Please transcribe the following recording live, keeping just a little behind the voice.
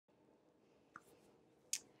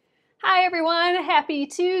Hi everyone, happy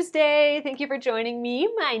Tuesday. Thank you for joining me.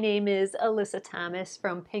 My name is Alyssa Thomas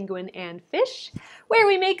from Penguin and Fish, where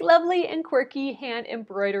we make lovely and quirky hand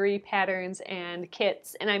embroidery patterns and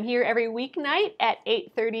kits. And I'm here every weeknight at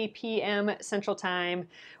 8:30 p.m. Central Time,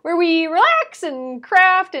 where we relax and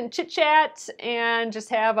craft and chit chat and just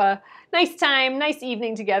have a nice time, nice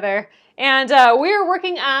evening together. And we're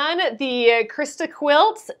working on the Krista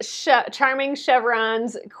quilt, Charming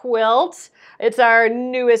Chevrons quilt. It's our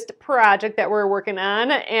newest project that we're working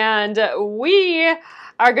on, and we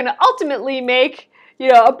are going to ultimately make,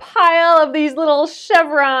 a pile of these little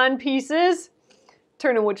chevron pieces.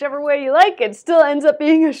 Turn them whichever way you like, it still ends up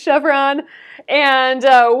being a chevron. And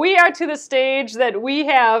we are to the stage that we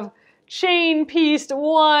have chain pieced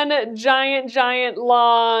one giant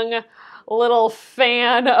long little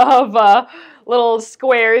fan of little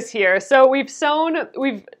squares here. So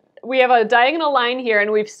we have a diagonal line here,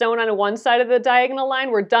 and we've sewn on one side of the diagonal line.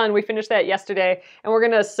 We're done. We finished that yesterday, and we're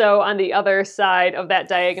gonna sew on the other side of that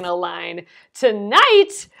diagonal line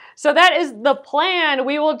tonight. So that is the plan.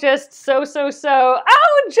 We will just sew.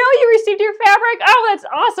 Oh, Joe, you received your fabric? Oh, that's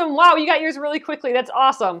awesome. Wow, you got yours really quickly. That's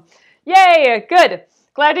awesome. Yay, good.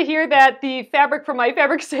 Glad to hear that the fabric from my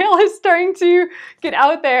fabric sale is starting to get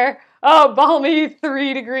out there. Oh, balmy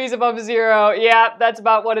 3 degrees above zero. Yeah, that's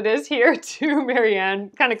about what it is here too, Marianne.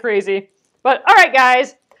 Kind of crazy. But all right,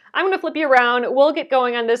 guys, I'm going to flip you around. We'll get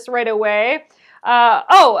going on this right away.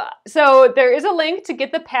 So there is a link to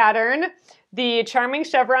get the pattern, the Charming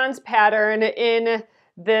Chevrons pattern, in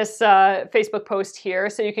this Facebook post here.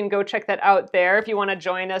 So you can go check that out there if you want to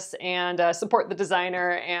join us and support the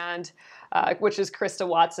designer, and which is Krista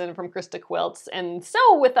Watson from Krista Quilts, and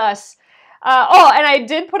sew with us. And I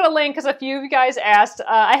did put a link because a few of you guys asked.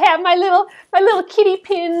 I have my little kitty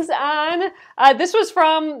pins on.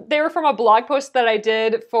 They were from a blog post that I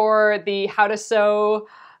did for the How to Sew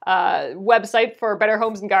website for Better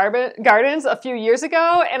Homes and Gardens a few years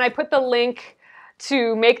ago, and I put the link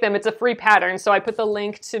to make them. It's a free pattern, so I put the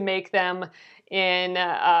link to make them in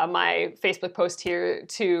my Facebook post here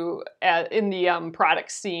too, in the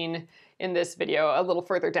product scene in this video a little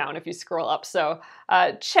further down if you scroll up. So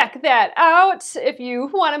check that out if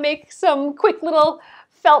you want to make some quick little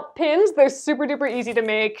felt pins. They're super duper easy to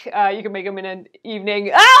make. You can make them in an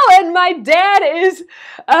evening. Oh, and my dad is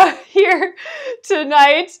here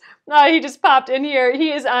tonight. He just popped in here.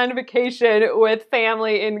 He is on vacation with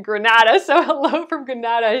family in Granada. So hello from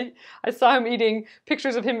Granada. I saw him eating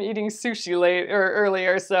pictures of him eating sushi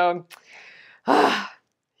earlier. So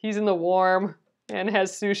he's in the warm and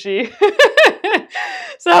has sushi.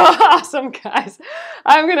 So awesome, guys.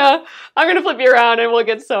 I'm gonna flip you around and we'll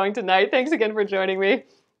get sewing tonight. Thanks again for joining me.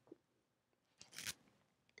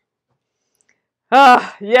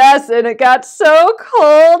 Yes, and it got so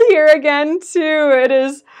cold here again too. It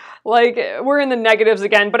is like we're in the negatives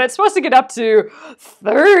again, but it's supposed to get up to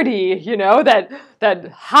 30,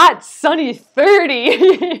 that hot, sunny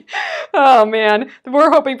 30. Oh man,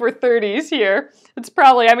 we're hoping for 30s here. It's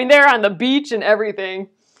probably, they're on the beach and everything.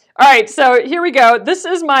 All right, so here we go. This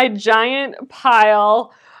is my giant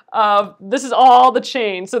pile of, this is all the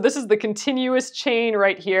chain. So this is the continuous chain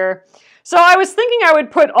right here. So I was thinking I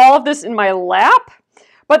would put all of this in my lap,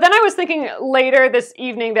 but then I was thinking later this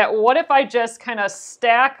evening that what if I just kind of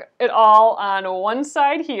stack it all on one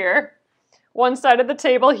side here, one side of the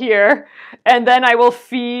table here, and then I will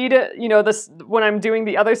feed, this, when I'm doing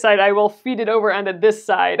the other side, I will feed it over onto this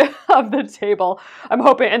side of the table. I'm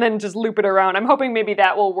hoping, and then just loop it around. I'm hoping maybe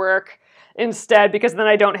that will work instead, because then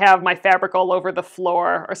I don't have my fabric all over the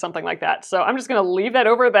floor or something like that. So I'm just gonna leave that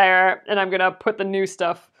over there, and I'm gonna put the new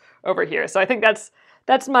stuff over here. So I think that's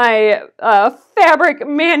my fabric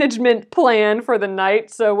management plan for the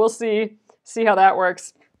night. So we'll see how that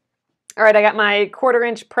works. All right, I got my 1/4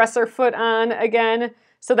 inch presser foot on again.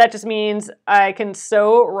 So that just means I can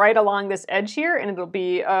sew right along this edge here, and it'll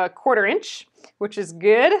be a 1/4 inch, which is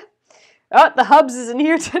good. Oh, the hubs is in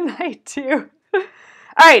here tonight too. All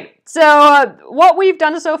right, so what we've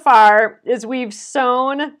done so far is we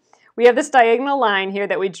have this diagonal line here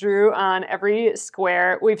that we drew on every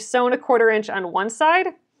square. We've sewn a 1/4 inch on one side,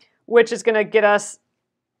 which is gonna get us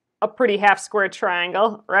a pretty half square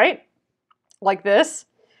triangle, right? Like this.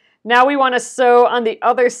 Now we want to sew on the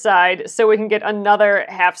other side so we can get another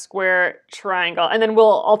half square triangle, and then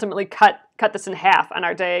we'll ultimately cut this in half on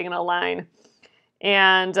our diagonal line.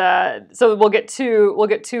 And so we'll get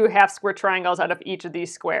two half square triangles out of each of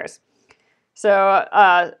these squares.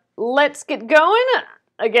 So let's get going.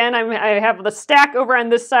 Again, I have the stack over on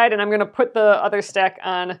this side, and I'm going to put the other stack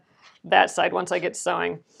on that side once I get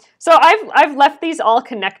sewing. So I've left these all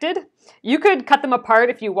connected. You could cut them apart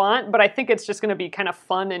if you want, but I think it's just going to be kind of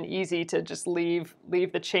fun and easy to just leave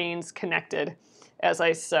the chains connected as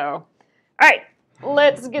I sew. All right,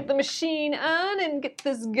 let's get the machine on and get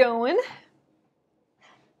this going.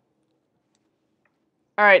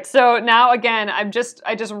 All right, so now again, I just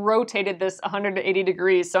rotated this 180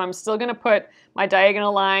 degrees, so I'm still gonna put my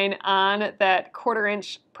diagonal line on that 1/4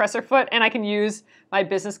 inch presser foot, and I can use my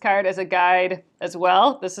business card as a guide as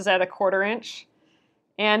well. This is at a 1/4 inch.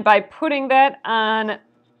 And by putting that on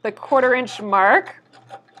the 1/4 inch mark,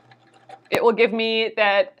 it will give me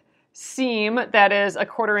that seam that is a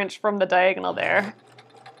 1/4 inch from the diagonal there.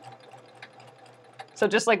 So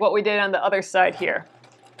just like what we did on the other side here.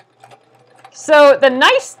 So the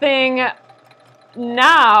nice thing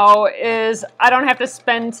now is I don't have to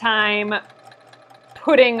spend time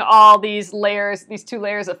putting all these layers, these 2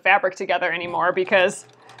 layers of fabric together anymore, because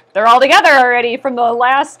they're all together already from the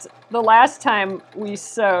last time we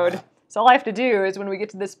sewed. So all I have to do is when we get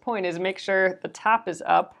to this point is make sure the top is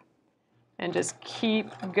up and just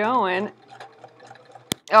keep going.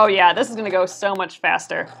 Oh yeah, this is gonna go so much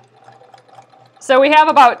faster. So we have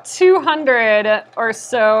about 200 or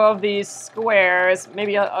so of these squares,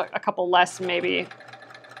 maybe a couple less, maybe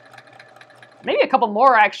a couple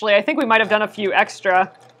more actually. I think we might have done a few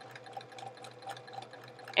extra.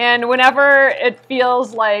 And whenever it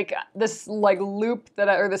feels like this loop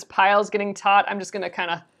or this pile is getting taut, I'm just gonna kind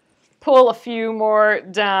of pull a few more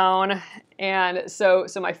down, and so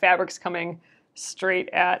my fabric's coming straight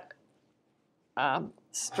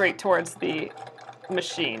towards the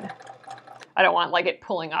machine. I don't want it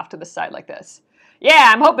pulling off to the side like this.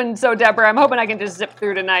 Yeah, I'm hoping so, Deborah. I'm hoping I can just zip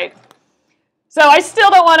through tonight. So I still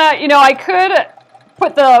don't want to, I could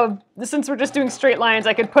put since we're just doing straight lines,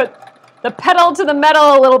 I could put the pedal to the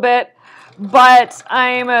metal a little bit, but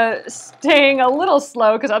I'm staying a little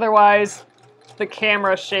slow because otherwise the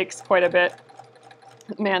camera shakes quite a bit.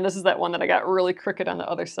 Man, this is that one that I got really crooked on the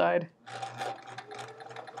other side.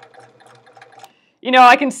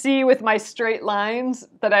 I can see with my straight lines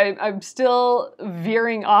that I'm still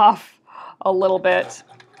veering off a little bit.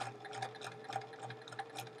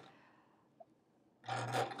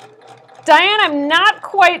 Diane, I'm not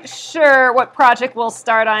quite sure what project we'll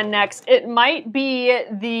start on next. It might be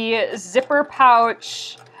the zipper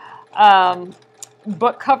pouch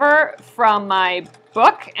book cover from my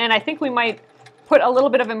book, and I think we might put a little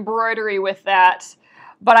bit of embroidery with that,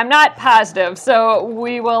 but I'm not positive, so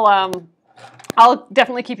we will... I'll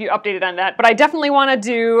definitely keep you updated on that, but I definitely want to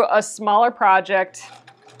do a smaller project.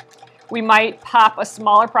 We might pop a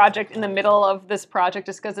smaller project in the middle of this project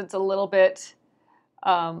just because it's a little bit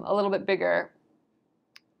bigger.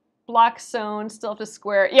 Blocks sewn, still have to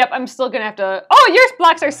square. Yep, I'm still gonna have to. Oh, your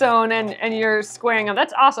blocks are sewn and you're squaring them.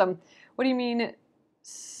 That's awesome. What do you mean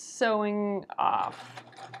sewing off?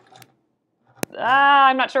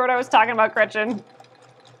 I'm not sure what I was talking about, Gretchen.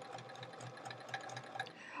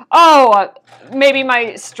 Oh, maybe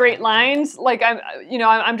my straight lines.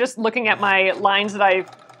 I'm just looking at my lines that I've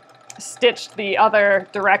stitched the other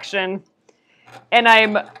direction, and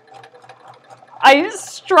I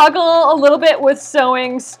struggle a little bit with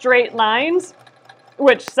sewing straight lines,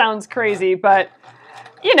 which sounds crazy, but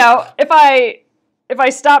if I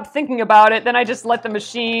stop thinking about it, then I just let the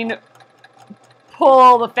machine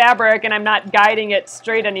pull the fabric, and I'm not guiding it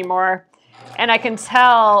straight anymore. And I can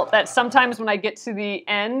tell that sometimes when I get to the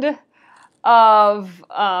end of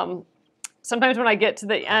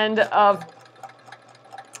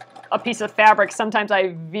a piece of fabric, sometimes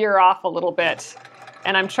I veer off a little bit,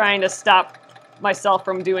 and I'm trying to stop myself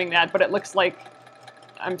from doing that, but it looks like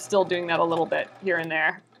I'm still doing that a little bit here and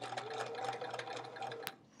there.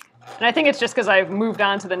 And I think it's just because I've moved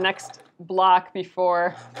on to the next block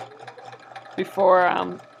before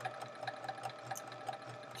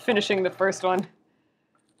finishing the first one.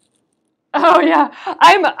 Oh yeah,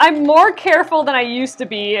 I'm more careful than I used to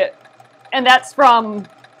be, and that's from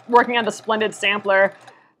working on the Splendid Sampler.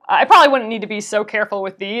 I probably wouldn't need to be so careful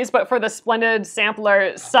with these, but for the Splendid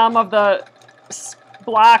Sampler, some of the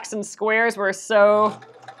blocks and squares were so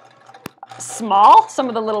small, some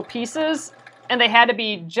of the little pieces, and they had to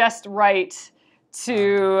be just right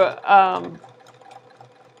to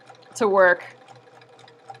work.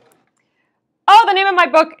 Oh, the name of my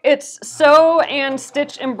book, it's Sew and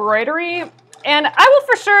Stitch Embroidery, and I will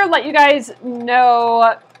for sure let you guys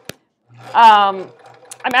know.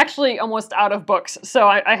 I'm actually almost out of books, so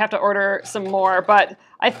I have to order some more, but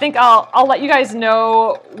I think I'll let you guys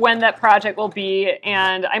know when that project will be,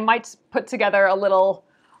 and I might put together a little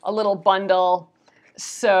bundle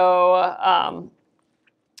so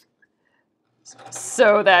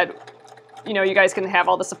that you know, you guys can have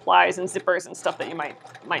all the supplies and zippers and stuff that you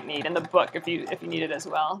might need in the book if you need it as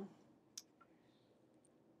well.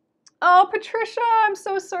 Oh, Patricia, I'm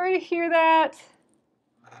so sorry to hear that.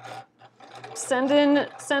 Sending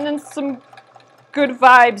some good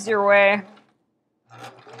vibes your way.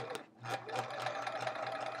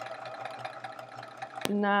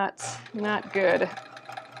 Not good.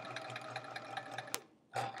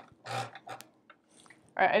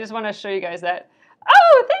 All right, I just want to show you guys that.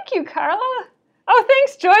 Oh, thank you, Carla. Oh,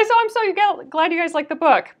 thanks, Joyce. Oh, I'm so glad you guys like the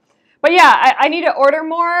book. But yeah, I need to order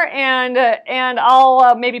more, and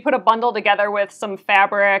I'll maybe put a bundle together with some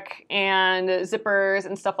fabric and zippers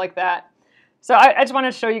and stuff like that. So I just want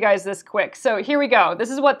to show you guys this quick. So here we go.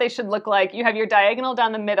 This is what they should look like. You have your diagonal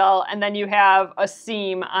down the middle, and then you have a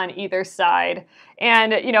seam on either side.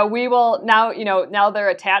 And you know, we will now, you know, now they're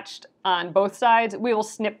attached on both sides. We will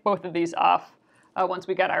snip both of these off once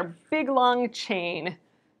we got our big long chain.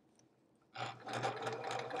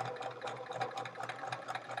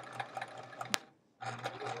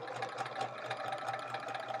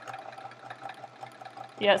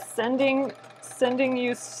 Yes, sending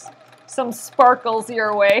you some sparkles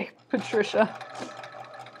your way, Patricia.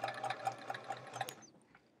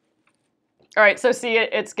 All right, so see,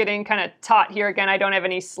 it's getting kind of taut here again. I don't have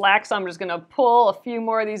any slack, so I'm just gonna pull a few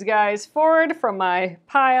more of these guys forward from my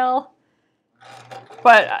pile.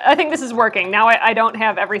 But I think this is working. Now I don't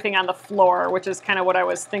have everything on the floor, which is kind of what I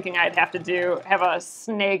was thinking I'd have to do. Have a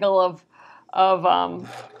snaggle of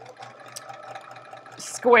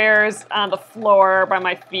squares on the floor by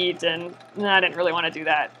my feet, and I didn't really want to do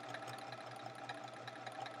that.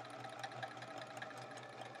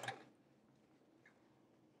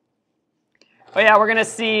 But yeah, we're gonna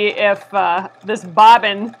see if this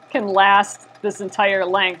bobbin can last this entire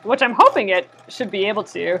length, which I'm hoping it should be able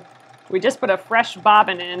to. We just put a fresh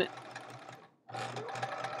bobbin in.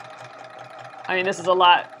 I mean, this is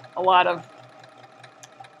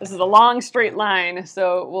this is a long straight line,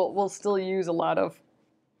 so we'll still use a lot of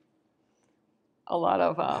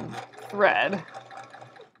thread.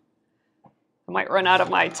 I might run out of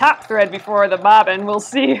my top thread before the bobbin. We'll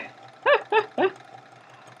see. I'm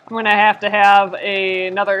gonna have to have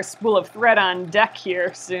another spool of thread on deck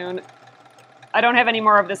here soon. I don't have any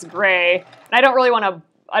more of this gray, and I don't really want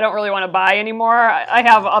to buy anymore. I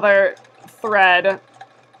have other thread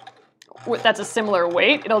that's a similar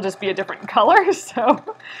weight. It'll just be a different color, so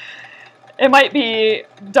it might be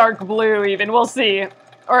dark blue even. We'll see.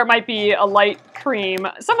 Or it might be a light cream.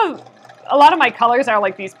 A lot of my colors are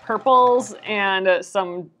like these purples and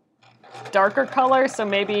some darker colors, so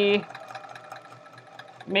maybe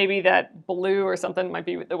that blue or something might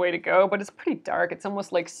be the way to go, but it's pretty dark. It's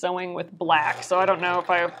almost like sewing with black, so I don't know if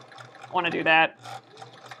I want to do that.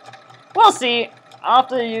 We'll see. I'll have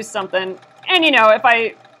to use something. And you know, if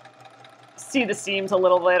I see the seams a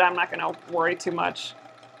little bit, I'm not going to worry too much.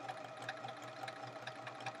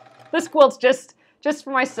 This quilt's just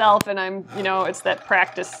for myself, and I'm, you know, it's that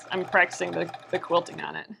practice. I'm practicing the quilting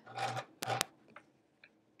on it.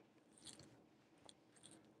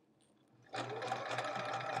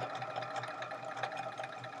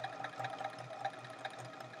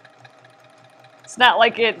 It's not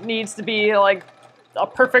like it needs to be like a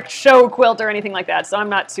perfect show quilt or anything like that, so I'm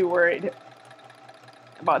not too worried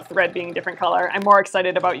about thread being a different color. I'm more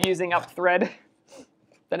excited about using up thread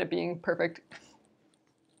than it being perfect.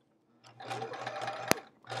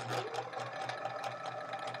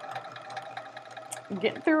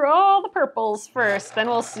 Get through all the purples first, then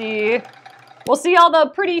we'll see all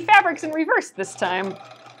the pretty fabrics in reverse this time.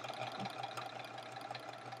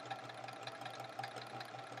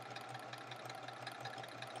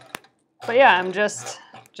 But yeah, I'm just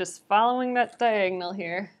following that diagonal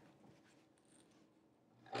here.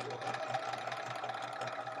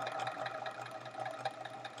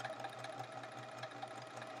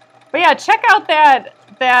 But yeah, check out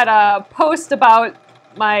that post about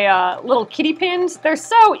my little kitty pins. They're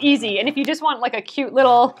so easy, and if you just want like a cute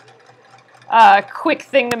little quick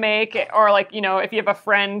thing to make, or like, you know, if you have a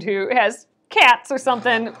friend who has cats or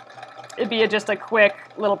something, it'd be just a quick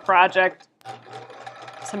little project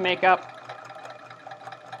to make up.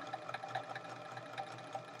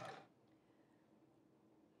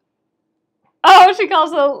 Oh, she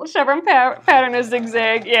calls the chevron pattern a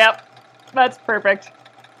zigzag. Yep, that's perfect.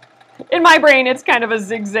 In my brain, it's kind of a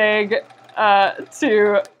zigzag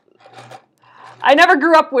too. I never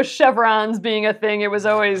grew up with chevrons being a thing. It was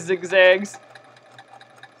always zigzags.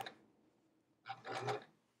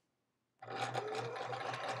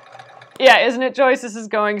 Yeah, isn't it, Joyce? This is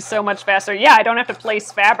going so much faster. Yeah, I don't have to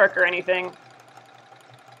place fabric or anything.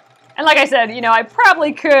 And like I said, you know, I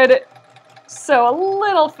probably could sew a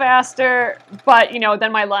little faster, but, you know,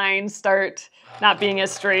 then my lines start not being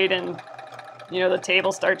as straight and, you know, the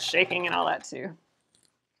table starts shaking and all that too.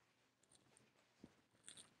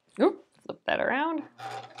 Oop, flip that around.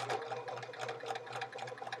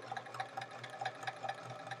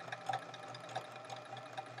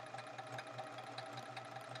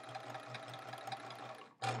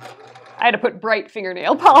 I had to put bright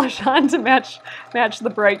fingernail polish on to match the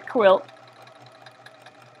bright quilt.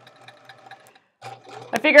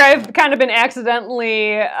 I figure I've kind of been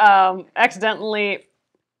accidentally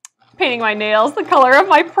painting my nails the color of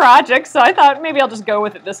my project, so I thought maybe I'll just go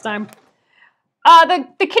with it this time. The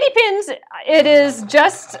kitty pins, it is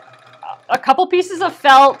just a couple pieces of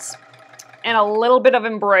felt and a little bit of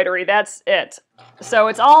embroidery. That's it. So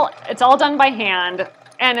it's all done by hand.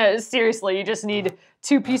 And seriously, you just need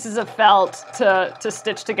 2 pieces of felt to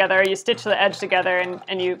stitch together. You stitch the edge together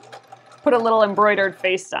and you put a little embroidered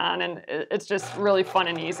face on, and it's just really fun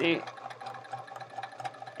and easy.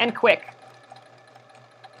 And quick.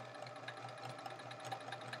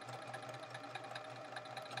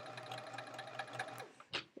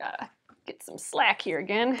 Gotta get some slack here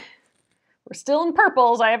again. We're still in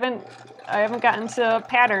purples. I haven't gotten to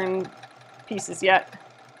pattern pieces yet.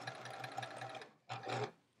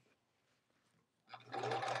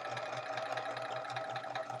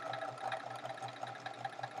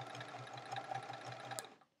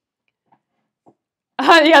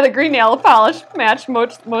 Yeah, the green nail polish matched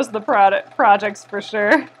most of the projects for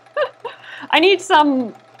sure. I need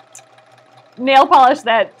some nail polish,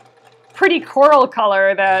 that pretty coral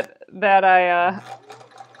color that I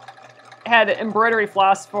had embroidery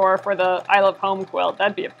floss for the I Love Home quilt.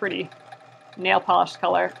 That'd be a pretty nail polish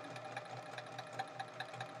color.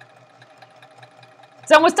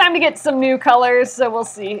 It's almost time to get some new colors, so we'll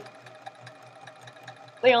see.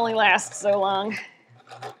 They only last so long.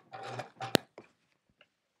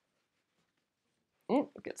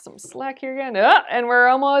 Get some slack here again. And we're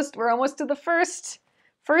almost to the first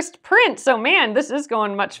print. So man, this is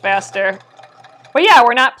going much faster. But yeah,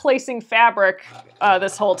 we're not placing fabric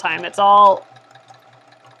this whole time. It's all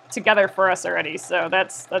together for us already. So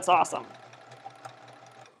that's awesome.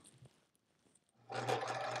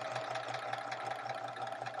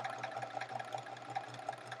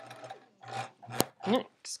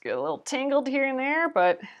 Just get a little tangled here and there,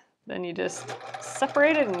 but then you just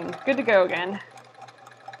separate it and good to go again.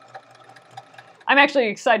 I'm actually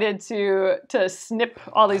excited to snip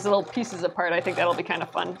all these little pieces apart. I think that'll be kind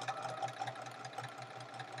of fun.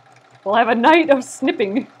 We'll have a night of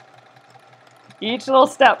snipping. Each little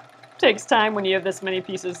step takes time when you have this many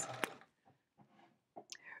pieces.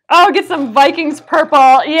 Oh, get some Vikings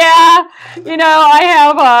purple. Yeah, you know,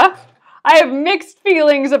 I have mixed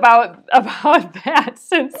feelings about that,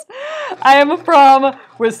 since I am from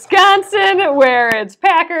Wisconsin, where it's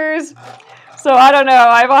Packers. So I don't know,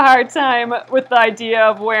 I have a hard time with the idea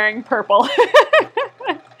of wearing purple.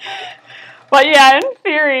 But yeah,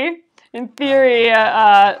 in theory,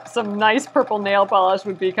 some nice purple nail polish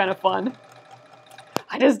would be kind of fun.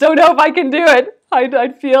 I just don't know if I can do it.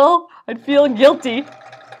 I'd feel guilty.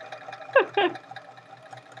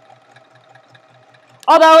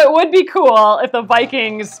 Although it would be cool if the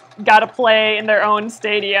Vikings got to play in their own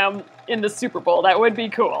stadium in the Super Bowl. That would be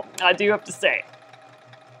cool, I do have to say.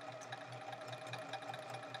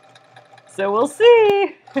 So we'll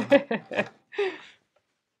see.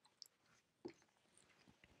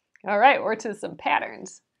 All right, we're to some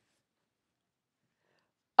patterns.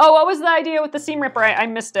 Oh, what was the idea with the seam ripper? I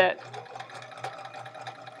missed it.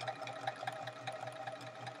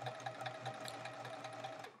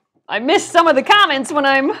 I missed some of the comments when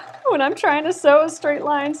I'm trying to sew a straight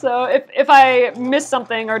line. So if I miss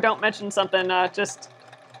something or don't mention something, just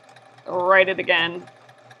write it again.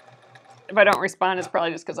 If I don't respond, it's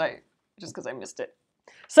probably just because I missed it.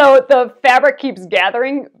 So the fabric keeps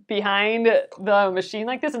gathering behind the machine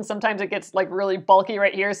like this, and sometimes it gets like really bulky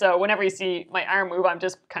right here. So whenever you see my arm move, I'm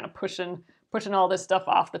just kind of pushing all this stuff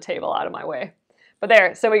off the table out of my way. But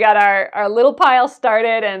there, so we got our little pile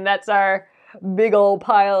started, and that's our big old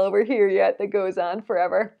pile over here yet that goes on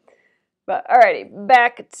forever. But alrighty,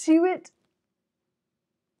 back to it.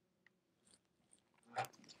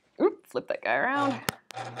 Oop, flip that guy around.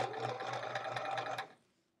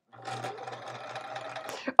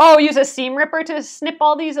 Oh, use a seam ripper to snip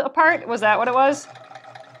all these apart? Was that what it was?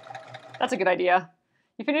 That's a good idea.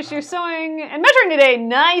 You finished your sewing and measuring today.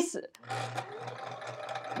 Nice.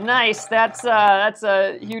 Nice. That's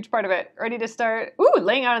a huge part of it. Ready to start? Ooh,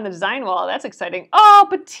 laying out on the design wall. That's exciting. Oh,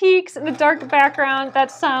 batiks in the dark background. That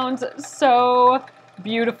sounds so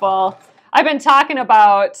beautiful. I've been talking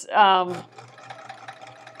about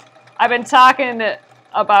I've been talking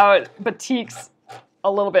about batiks a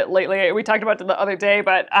little bit lately. We talked about it the other day,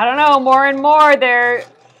 but I don't know, more and more they're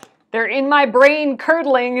in my brain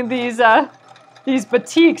curdling these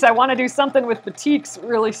batiks. I want to do something with batiks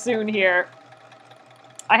really soon here.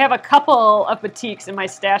 I have a couple of batiks in my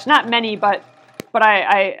stash, not many, but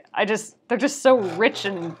I just, they're just so rich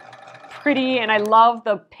and pretty, and I love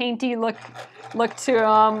the painty look to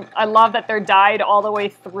them. I love that they're dyed all the way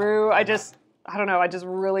through. I don't know, I just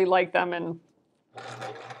really like them, and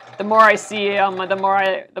the more I see them, the more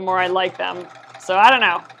I like them. So I don't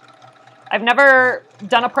know. I've never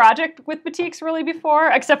done a project with batiks really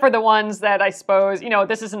before, except for the ones that I suppose, you know,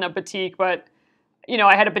 this isn't a batik, but you know,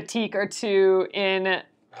 I had a batik or two in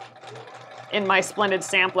my Splendid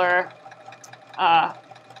sampler, but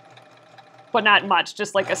not much,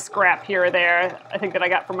 just like a scrap here or there, I think that I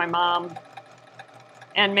got from my mom.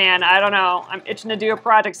 And man, I don't know, I'm itching to do a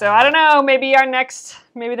project, so I don't know, maybe the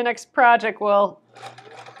next project will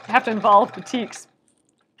have to involve batiks.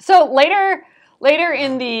 So later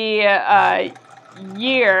in the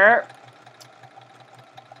year,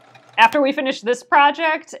 after we finish this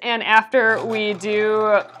project and after we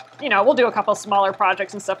do, you know, we'll do a couple smaller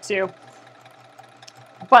projects and stuff too.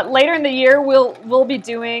 But later in the year, we'll be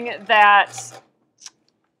doing that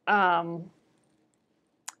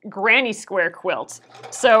granny square quilt.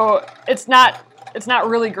 So it's not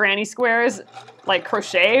really granny squares like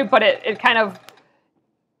crochet, but it kind of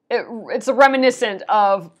it's a reminiscent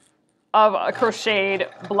of a crocheted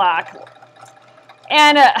block.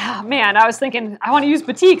 And man, I was thinking I want to use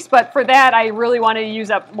batiks, but for that I really want to use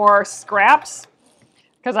up more scraps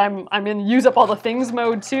because I'm in use up all the things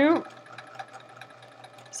mode too.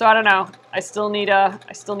 So I don't know. I still need a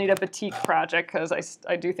batik project because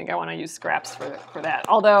I do think I want to use scraps for that.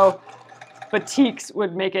 Although batiks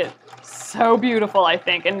would make it so beautiful, I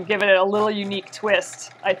think, and give it a little unique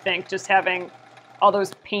twist. I think just having all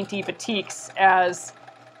those painty batiks as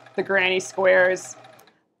the granny squares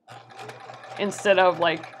instead of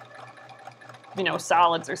like, you know,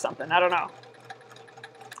 solids or something. I don't know.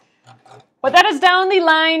 But that is down the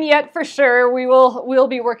line yet for sure. We'll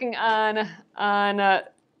be working on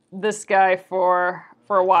this guy for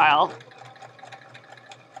a while.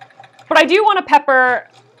 But I do want to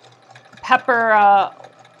pepper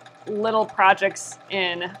little projects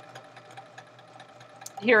in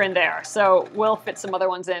here and there. So we'll fit some other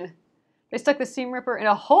ones in. They stuck the seam ripper in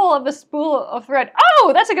a hole of the spool of thread.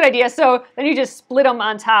 Oh, that's a good idea. So then you just split them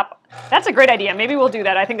on top. That's a great idea. Maybe we'll do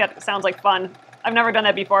that. I think that sounds like fun. I've never done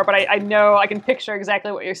that before, but I know I can picture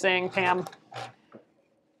exactly what you're saying, Pam.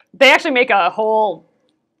 They actually make a whole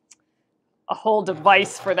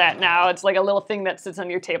device for that now. It's like a little thing that sits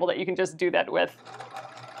on your table that you can just do that with.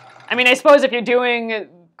 I mean, I suppose if you're doing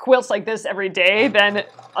quilts like this every day, then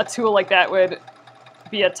a tool like that would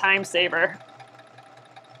be a time saver.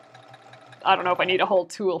 I don't know if I need a whole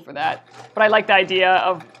tool for that, but I like the idea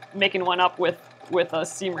of making one up with a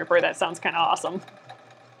seam ripper. That sounds kind of awesome.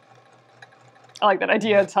 I like that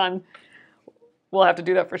idea a ton. We'll have to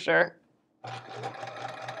do that for sure.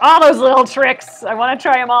 All those little tricks. I want to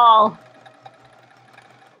try them all.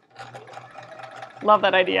 Love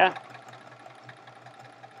that idea.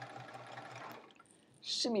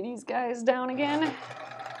 Shimmy these guys down again.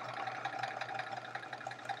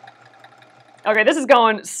 Okay, this is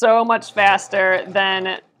going so much faster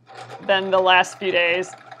than the last few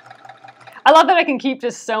days. I love that I can keep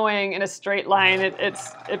just sewing in a straight line. It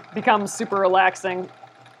becomes super relaxing.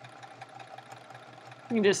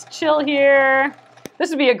 You can just chill here.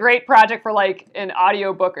 This would be a great project for like an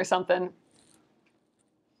audiobook or something.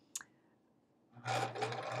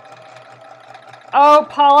 Oh,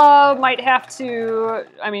 Paula might have to,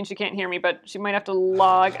 I mean, she can't hear me, but she might have to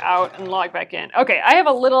log out and log back in. Okay, I have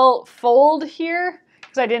a little fold here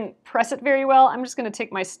because I didn't press it very well. I'm just going to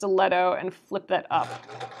take my stiletto and flip that up.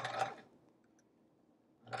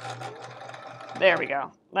 There we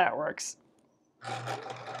go. That works.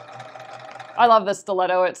 I love the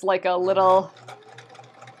stiletto. It's like a little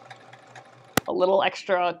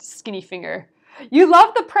extra skinny finger. You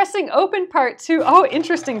love the pressing open part too. Oh,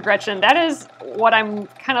 interesting, Gretchen. That is what I'm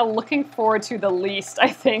kind of looking forward to the least, I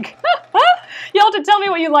think. You'll have to tell me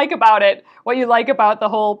what you like about it, what you like about the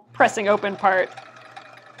whole pressing open part.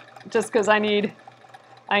 Just because I need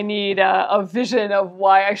a vision of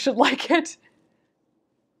why I should like it.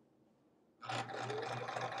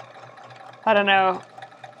 I don't know.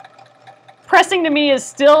 Pressing to me is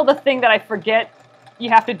still the thing that I forget you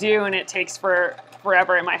have to do, and it takes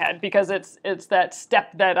forever in my head because it's that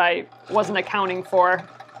step that I wasn't accounting for.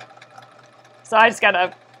 So I just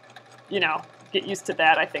gotta, you know, get used to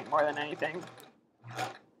that, I think, more than anything.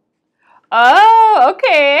 Oh, Oh,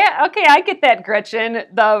 okay. Okay, I get that, Gretchen.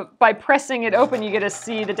 By pressing it open, you get to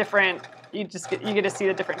see the different, you get to see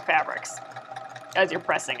the different fabrics as you're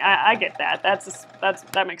pressing. I get that.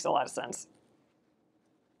 That makes a lot of sense.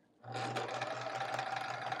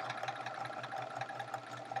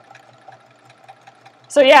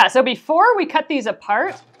 So yeah, so before we cut these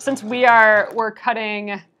apart, since we're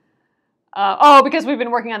cutting, because we've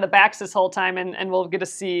been working on the backs this whole time, and we'll get to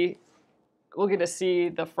see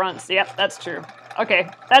the fronts. Yep, that's true. Okay,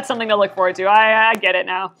 that's something to look forward to. I get it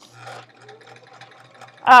now.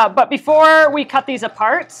 But before we cut these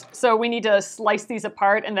apart, so we need to slice these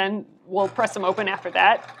apart, and then we'll press them open after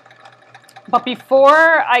that. But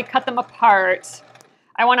before I cut them apart,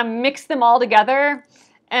 I want to mix them all together,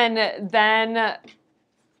 and then,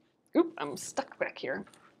 oop, I'm stuck back here.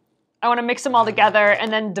 I want to mix them all together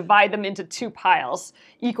and then divide them into two piles,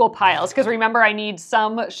 equal piles. Because remember, I need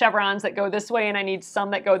some chevrons that go this way and I need some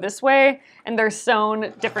that go this way, and they're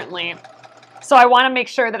sewn differently. So I want to make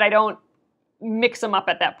sure that I don't mix them up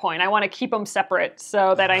at that point. I want to keep them separate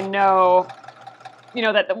so that I know,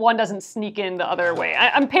 that the one doesn't sneak in the other way.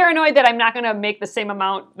 I'm paranoid that I'm not going to make the same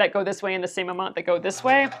amount that go this way and the same amount that go this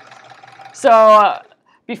way. So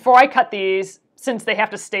before I cut these, since they have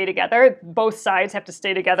to stay together, both sides have to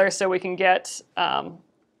stay together so we can get, so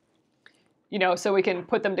we can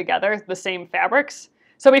put them together, the same fabrics.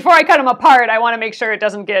 So before I cut them apart, I want to make sure it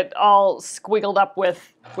doesn't get all squiggled up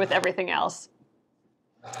with everything else.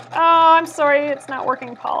 Oh, I'm sorry, it's not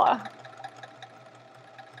working, Paula.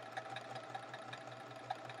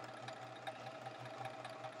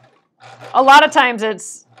 A lot of times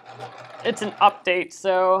it's an update,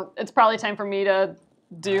 so it's probably time for me to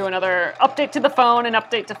do another update to the phone and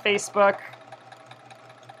update to Facebook.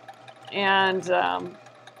 And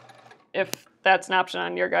if that's an option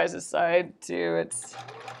on your guys' side too,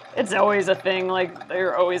 it's always a thing, like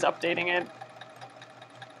they're always updating it.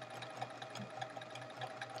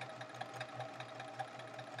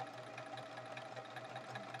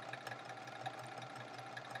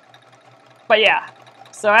 But yeah,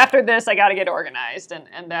 so after this I gotta get organized,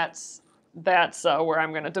 and that's where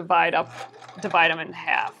I'm gonna divide them in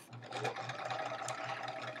half.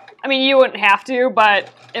 I mean, you wouldn't have to, but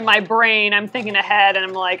in my brain, I'm thinking ahead, and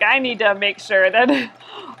I'm like, I need to make sure that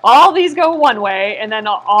all these go one way, and then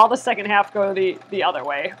all the second half go the other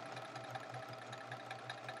way.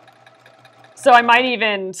 So I might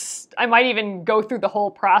even go through the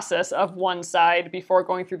whole process of one side before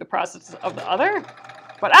going through the process of the other.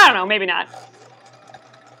 But I don't know, maybe not.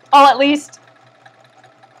 I'll at least,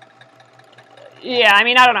 yeah, I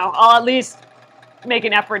mean, I don't know. I'll at least make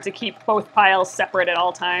an effort to keep both piles separate at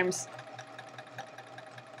all times.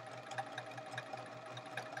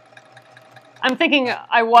 I'm thinking,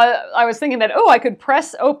 I was thinking that, oh, I could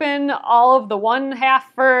press open all of the one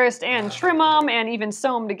half first and trim them and even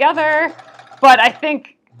sew them together. But I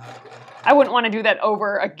think I wouldn't want to do that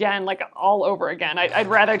over again, like all over again. I'd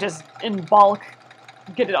rather just in bulk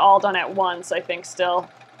get it all done at once, I think, still.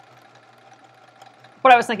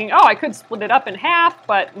 But I was thinking, oh, I could split it up in half,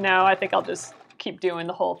 but no, I think I'll just keep doing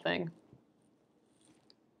the whole thing.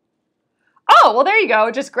 Oh, well, there you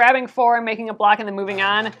go. Just grabbing four and making a block and then moving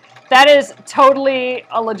on. That is totally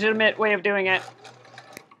a legitimate way of doing it.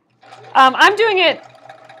 I'm doing it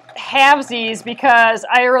halvesies because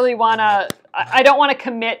I really want to, I don't want to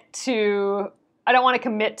commit to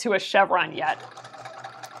a chevron yet.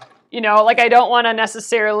 Like I don't want to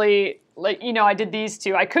necessarily, I did these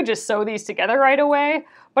two. I could just sew these together right away,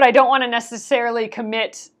 but I don't want to necessarily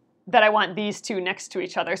commit that I want these two next to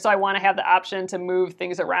each other. So I want to have the option to move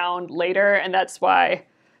things around later, and that's why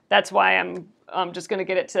I'm just going to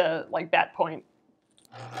get it to like that point,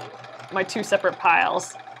 my two separate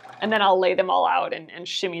piles, and then I'll lay them all out and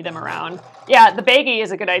shimmy them around. Yeah, the baggie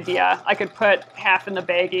is a good idea. I could put half in the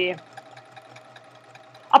baggie.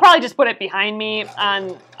 I'll probably just put it behind me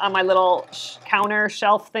on my little counter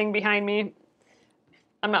shelf thing behind me.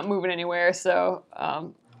 I'm not moving anywhere, so I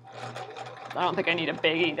don't think I need to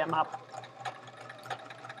baggie them up.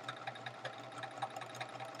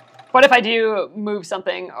 But if I do move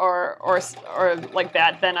something or like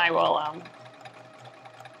that, then I will.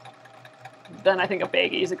 Then I think a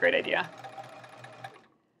baggie is a great idea.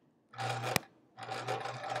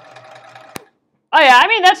 Oh yeah, I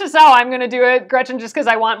mean, that's just how I'm going to do it, Gretchen, just because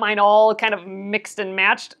I want mine all kind of mixed and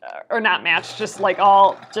matched, or not matched, just like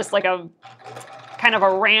a kind of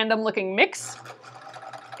a random looking mix.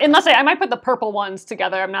 Unless I might put the purple ones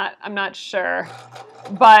together, I'm not sure.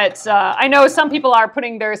 But I know some people are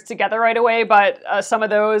putting theirs together right away, but some of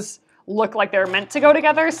those look like they're meant to go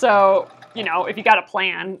together. So, if you got a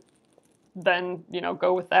plan, then,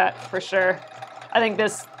 go with that for sure. I think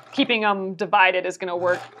this keeping them divided is gonna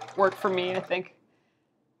work for me, I think.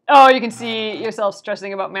 Oh, you can see yourself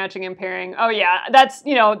stressing about matching and pairing. Oh yeah, that's,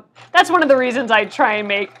 you know, that's one of the reasons I try and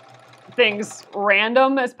make things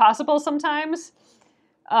random as possible sometimes.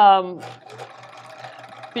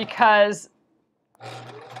 Because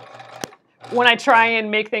when I try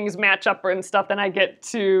and make things match up and stuff, then I get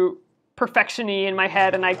too perfection-y in my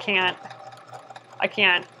head and I can't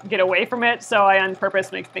get away from it. So I on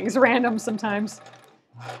purpose make things random sometimes,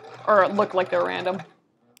 or look like they're random.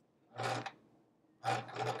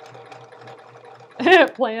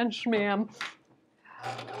 Plan schmam.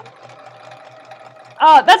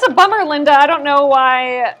 That's a bummer, Linda. I don't know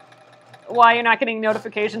why you're not getting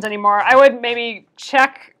notifications anymore. I would maybe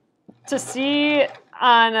check to see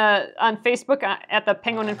on Facebook at the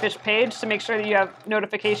Penguin and Fish page to make sure that you have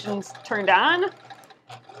notifications turned on.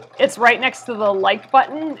 It's right next to the like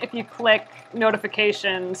button. If you click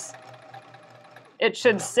notifications, it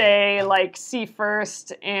should say like see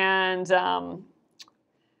first and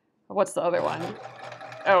what's the other one?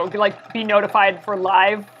 Oh, like be notified for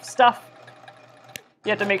live stuff. You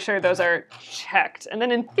have to make sure those are checked. And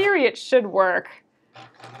then in theory, it should work.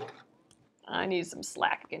 I need some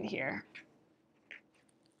slack in here.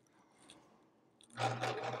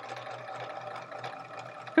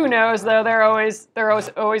 Who knows though? They're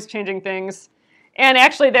always changing things. And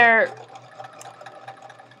actually there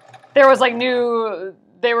was like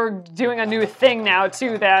they were doing a new thing now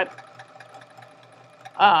too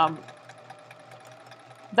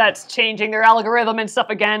that's changing their algorithm and stuff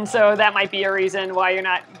again, so that might be a reason why you're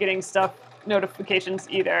not getting notifications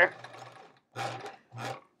either.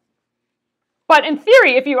 But in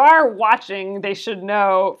theory, if you are watching, they should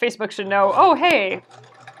know, Facebook should know, oh hey,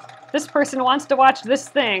 this person wants to watch this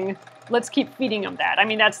thing, let's keep feeding them that. I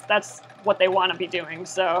mean, that's what they want to be doing,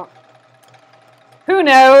 so who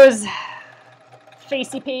knows?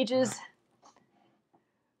 Facey pages.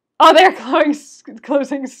 Oh, they're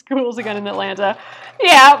closing schools again in Atlanta.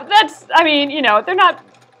 Yeah, I mean, you know, they're not,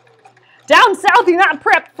 down south, you're not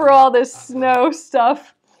prepped for all this snow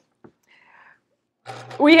stuff.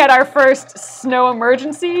 We had our first snow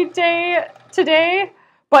emergency day today,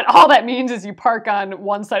 but all that means is you park on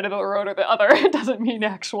one side of the road or the other. It doesn't mean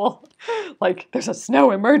actual, like, there's a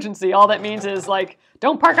snow emergency. All that means is, like,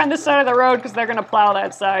 don't park on this side of the road because they're going to plow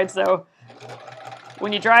that side, so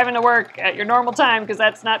when you're driving to work at your normal time, because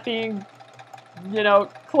that's not being, you know,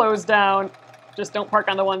 closed down, just don't park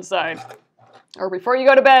on the one side. Or before you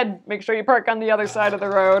go to bed, make sure you park on the other side of the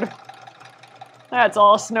road. That's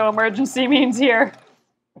all snow emergency means here.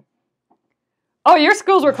 Oh, your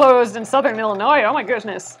schools were closed in southern Illinois. Oh my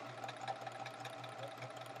goodness.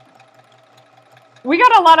 We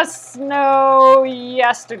got a lot of snow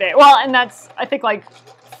yesterday. Well, and that's, I think, like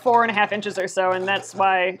 4.5 inches or so, and that's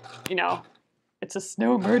why, you know, it's a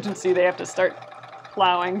snow emergency. They have to start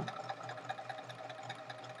plowing.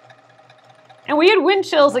 And we had wind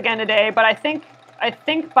chills again today, but I think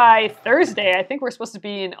by Thursday, I think we're supposed to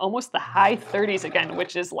be in almost the high 30s again,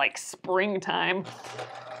 which is like springtime.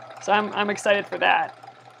 So I'm excited for that.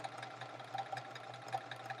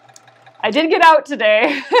 I did get out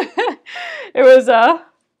today. It was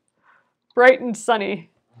bright and sunny.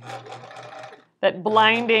 That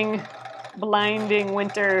blinding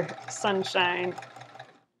winter sunshine.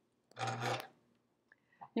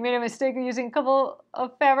 You made a mistake of using a couple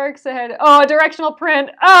of fabrics ahead. Oh, a directional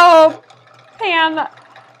print. Oh, Pam,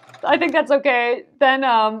 I think that's okay. Then,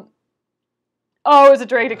 oh, it was a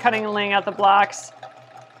drag to cutting and laying out the blocks.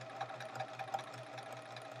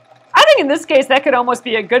 I think in this case that could almost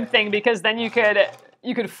be a good thing because then you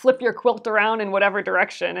could flip your quilt around in whatever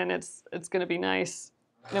direction and it's going to be nice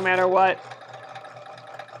no matter what.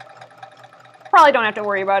 Probably don't have to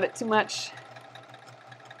worry about it too much.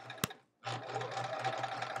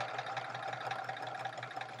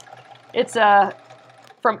 It's a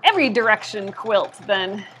from every direction quilt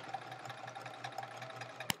then.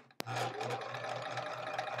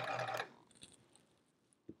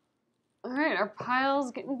 All right, our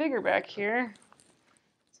pile's getting bigger back here.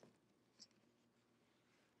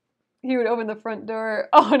 He would open the front door.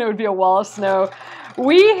 Oh, and it would be a wall of snow.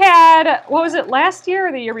 We had, what was it, last year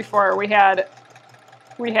or the year before? We had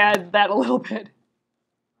that a little bit.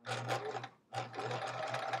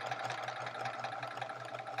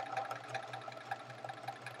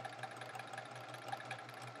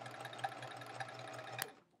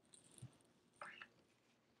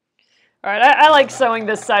 All right, I like sewing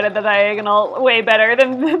this side of the diagonal way better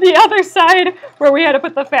than the other side where we had to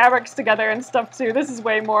put the fabrics together and stuff too. This is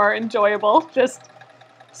way more enjoyable, just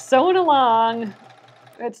sewing along.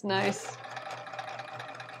 It's nice.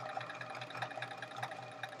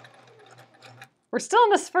 We're still in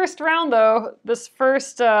this first round though, this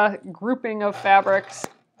first grouping of fabrics.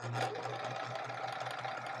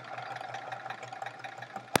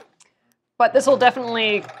 But this will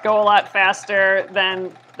definitely go a lot faster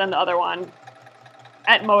than the other one.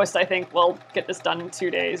 At most, I think we'll get this done in 2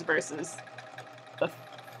 days versus the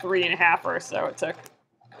 3.5 or so it took,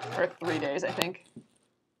 or 3 days, I think.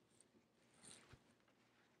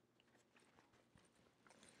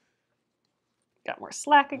 Got more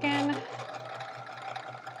slack again.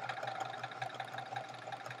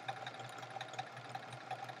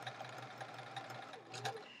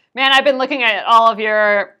 Man, I've been looking at all of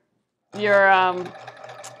your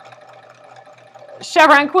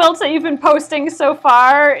chevron quilts that you've been posting so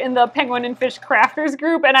far in the Penguin and Fish Crafters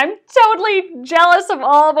group, and I'm totally jealous of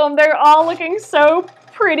all of them. They're all looking so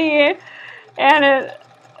pretty, and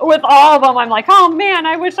with all of them, I'm like, oh man,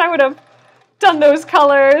 I wish I would have done those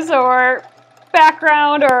colors or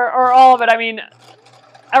background or all of it. I mean,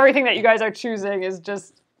 everything that you guys are choosing is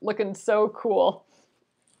just looking so cool.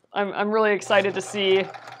 I'm really excited to see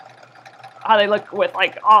how they look with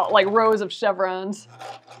like rows of chevrons.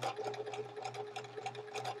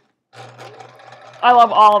 I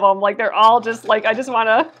love all of them. Like they're all just like, I just want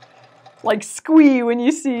to like squee when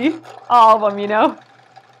you see all of them, you know?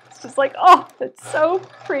 It's just like, oh, that's so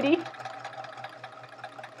pretty.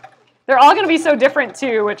 They're all going to be so different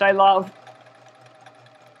too, which I love.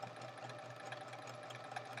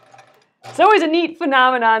 It's always a neat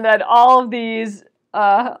phenomenon that all of these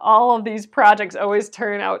projects always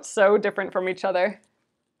turn out so different from each other.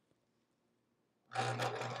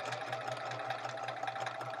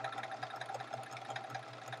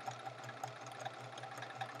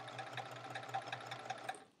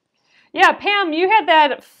 Yeah, Pam, you had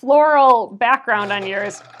that floral background on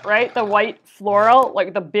yours, right? The white floral,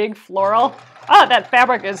 like the big floral. Oh, that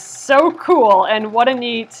fabric is so cool, and what a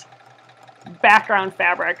neat background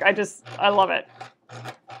fabric. I love it.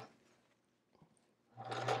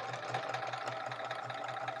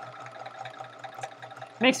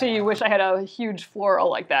 Makes me wish I had a huge floral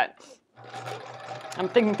like that. I'm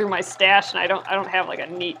thinking through my stash, and I don't have like a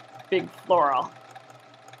neat big floral.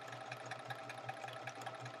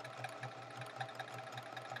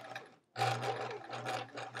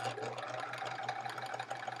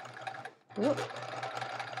 Ooh.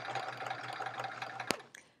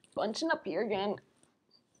 Bunching up here again.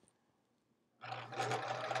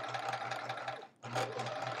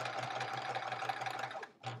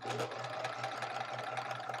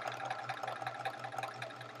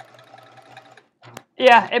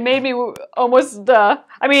 Yeah, it made me almost, I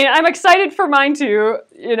mean, I'm excited for mine too,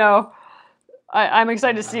 you know. I'm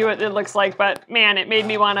excited to see what it looks like, but man, it made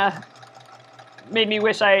me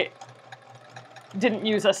wish I didn't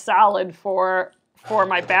use a solid for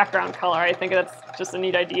my background color. I think that's just a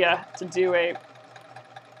neat idea to do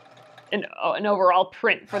an overall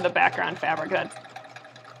print for the background fabric. That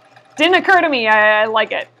didn't occur to me. I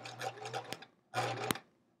like it.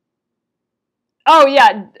 Oh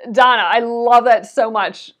yeah, Donna, I love that so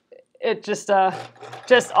much. It just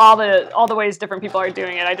all the ways different people are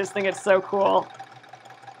doing it. I just think it's so cool.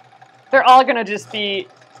 They're all gonna just be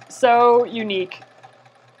so unique.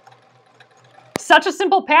 Such a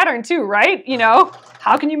simple pattern too, right? You know,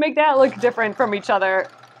 how can you make that look different from each other?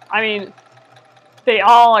 I mean, they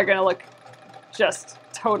all are gonna look just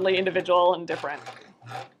totally individual and different.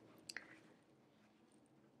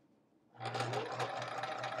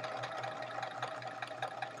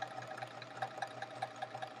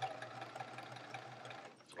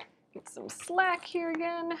 Get some slack here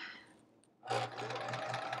again.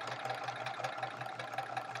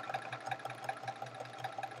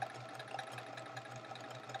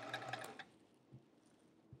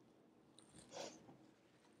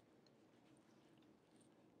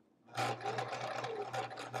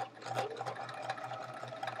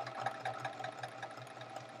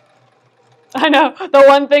 I know. The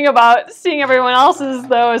one thing about seeing everyone else's,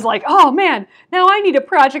 though, is like, oh, man, now I need a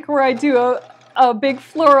project where I do a big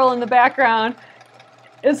floral in the background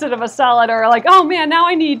instead of a solid, or like, oh, man, now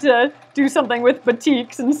I need to do something with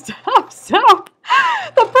batiks and stuff. So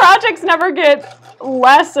the projects never get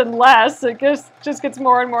less and less. It just gets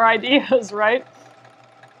more and more ideas, right?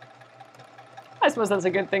 I suppose that's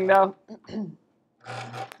a good thing, though.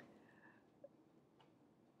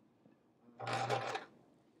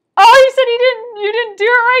 Oh, you said you didn't do it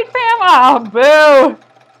right, Pam? Oh, boo.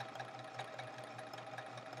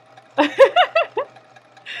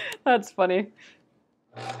 That's funny.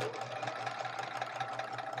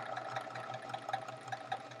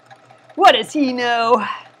 What does he know?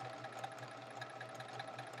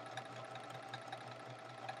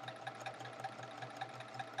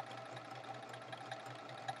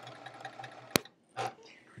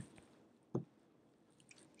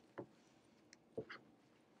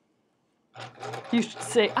 You should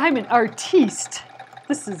say, I'm an artiste.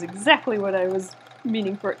 This is exactly what I was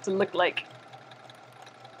meaning for it to look like.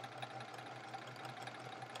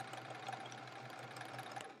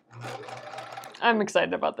 I'm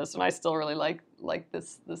excited about this one. I still really like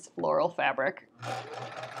this floral fabric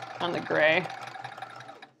on the gray.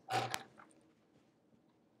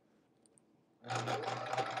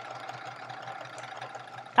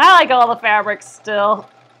 I like all the fabrics still,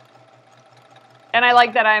 and I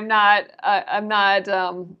like that I'm not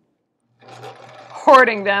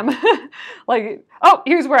hoarding them. Like, oh,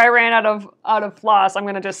 here's where I ran out of floss. I'm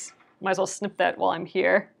gonna just might as well snip that while I'm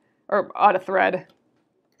here, or out of thread.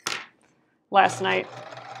 Last night.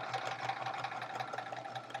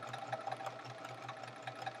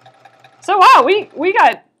 So wow, we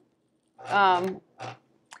got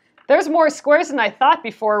there's more squares than I thought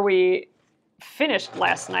before we finished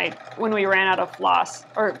last night when we ran out of floss,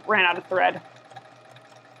 or ran out of thread.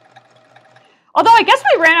 Although I guess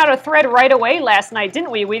we ran out of thread right away last night,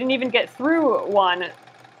 didn't we? We didn't even get through one.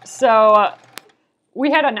 So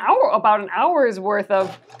we had about an hour's worth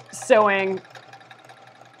of sewing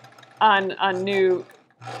on new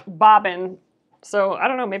bobbin. So I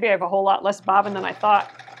don't know, maybe I have a whole lot less bobbin than I thought.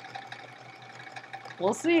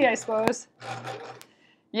 We'll see, I suppose.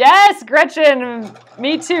 Yes, Gretchen,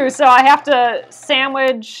 me too. So I have to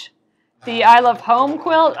sandwich the I Love Home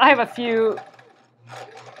quilt. I have a few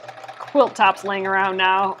quilt tops laying around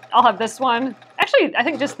now. I'll have this one. Actually, I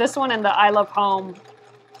think just this one and the I Love Home.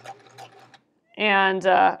 And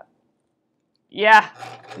yeah,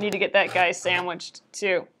 need to get that guy sandwiched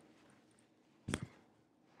too.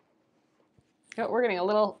 Oh, we're getting a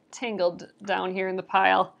little tangled down here in the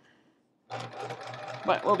pile,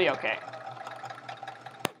 but we'll be okay.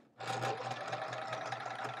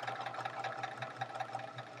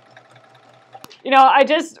 You know, I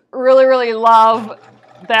just really, really love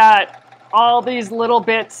that all these little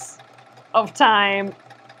bits of time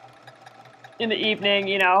in the evening,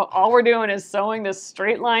 you know, all we're doing is sewing this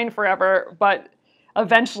straight line forever, but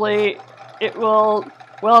eventually we'll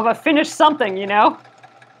have a finished something, you know?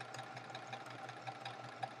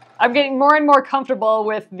 I'm getting more and more comfortable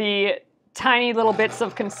with the tiny little bits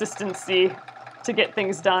of consistency to get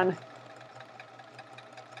things done.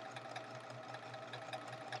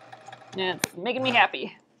 Yeah, it's making me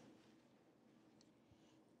happy.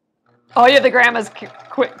 Oh yeah, the grandma's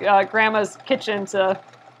kitchen to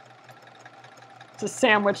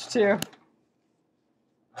sandwich too.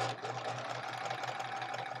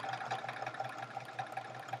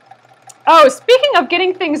 Oh, speaking of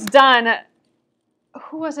getting things done,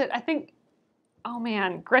 who was it? I think, oh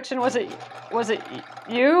man, Gretchen, was it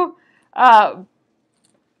you? But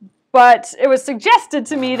it was suggested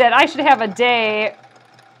to me that I should have a day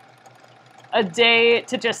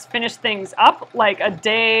to just finish things up, like a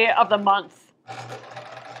day of the month.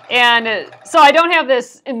 And so I don't have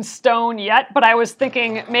this in stone yet, but I was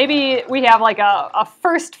thinking maybe we have like a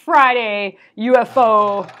first Friday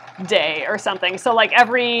UFO day or something. So like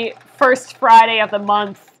every first Friday of the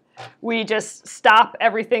month, we just stop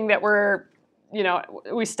everything that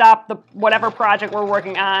we stop whatever project we're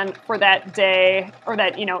working on for that day or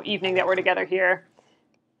that, evening that we're together here,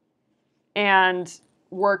 and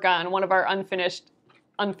work on one of our unfinished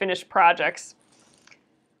projects.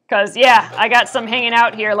 Because, yeah, I got some hanging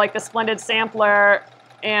out here, like the Splendid Sampler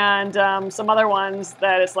and some other ones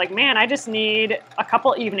that it's like, man, I just need a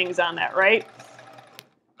couple evenings on that, right?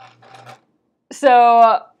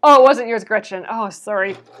 So, oh, it wasn't yours, Gretchen. Oh,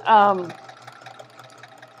 sorry.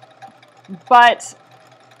 But,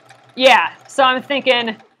 yeah, so I'm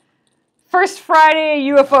thinking first Friday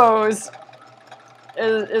UFOs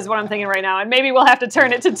is what I'm thinking right now. And maybe we'll have to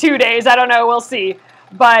turn it to 2 days. I don't know. We'll see.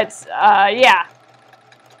 But, yeah.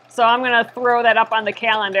 So I'm going to throw that up on the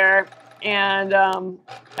calendar. And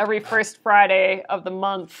every first Friday of the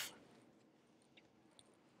month,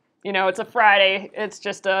 it's a Friday. It's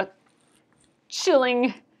just a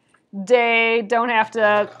chilling day. Don't have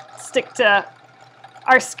to stick to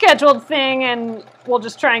our scheduled thing, and we'll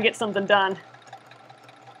just try and get something done.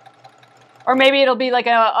 Or maybe it'll be like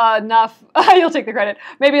enough, you'll take the credit,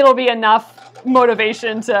 maybe it'll be enough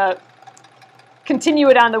motivation to continue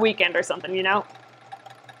it on the weekend or something,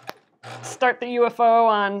 Start the UFO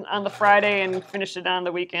on the Friday and finish it on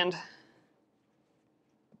the weekend.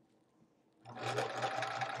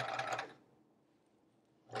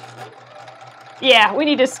 Yeah, we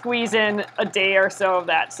need to squeeze in a day or so of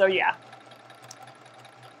that, so yeah.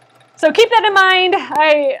 So keep that in mind.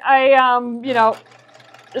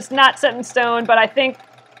 It's not set in stone, but I think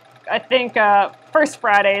first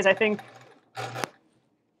Fridays, I think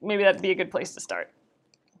maybe that'd be a good place to start.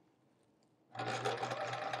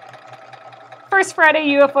 first Friday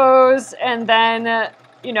UFOs, and then,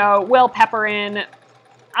 you know, we'll pepper in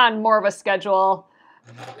on more of a schedule.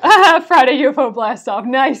 Friday UFO blast off.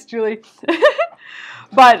 Nice, Julie.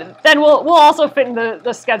 But then we'll also fit in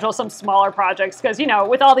the schedule some smaller projects, because, you know,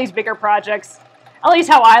 with all these bigger projects, at least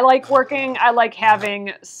how I like working, I like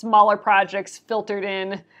having smaller projects filtered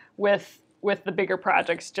in with the bigger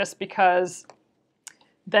projects, just because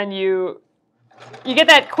then you get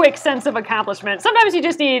that quick sense of accomplishment. Sometimes you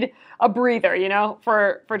just need a breather, you know,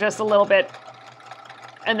 for just a little bit,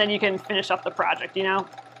 and then you can finish up the project, you know.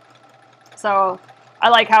 So I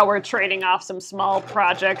like how we're trading off some small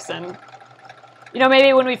projects, and, you know,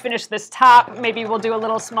 maybe when we finish this top, maybe we'll do a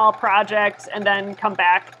little small project and then come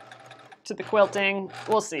back to the quilting.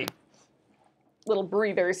 We'll see. Little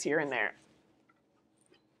breathers here and there.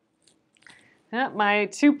 Yeah, my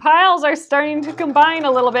two piles are starting to combine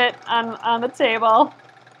a little bit on the table.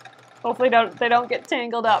 Hopefully they don't get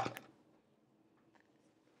tangled up.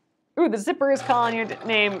 Ooh, the zipper is calling your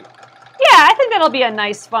name. Yeah, I think that'll be a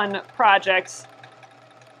nice, fun project.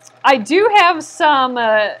 I do have some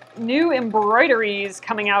new embroideries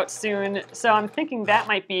coming out soon, so I'm thinking that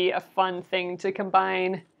might be a fun thing to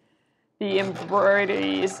combine the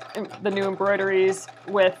embroideries, the new embroideries,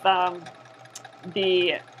 with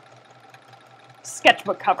the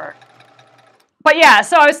sketchbook cover. But yeah,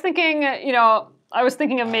 so I was thinking, you know, of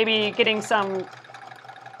maybe getting some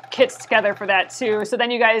kits together for that too. So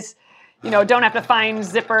then you guys, you know, don't have to find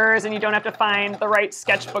zippers, and you don't have to find the right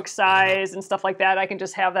sketchbook size and stuff like that. I can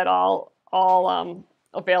just have that all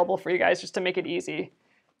available for you guys, just to make it easy.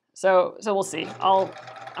 So we'll see.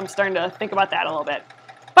 I'm starting to think about that a little bit.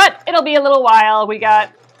 But it'll be a little while. We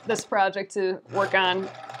got this project to work on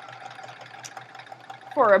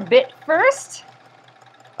for a bit first.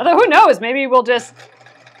 Although who knows, maybe we'll just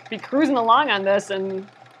be cruising along on this and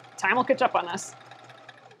time will catch up on us.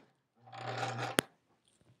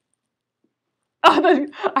 Oh,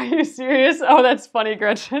 are you serious? Oh, that's funny,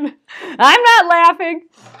 Gretchen. I'm not laughing.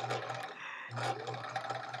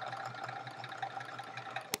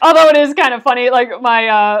 Although it is kind of funny, like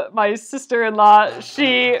my sister-in-law,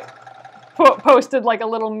 she posted like a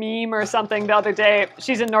little meme or something the other day.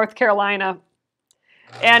 She's in North Carolina,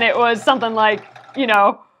 and it was something like, you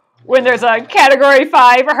know, when there's a Category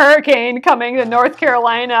 5 hurricane coming to North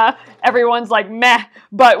Carolina, everyone's like meh.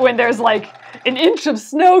 But when there's like an inch of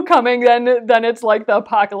snow coming, then it's like the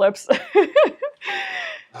apocalypse.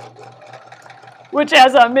 Which,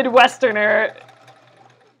 as a Midwesterner,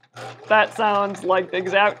 that sounds like the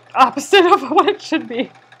exact opposite of what it should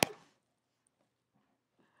be.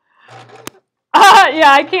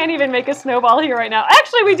 Yeah, I can't even make a snowball here right now.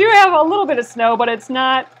 Actually, we do have a little bit of snow, but it's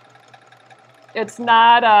not,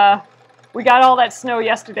 we got all that snow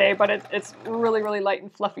yesterday, but it's really, really light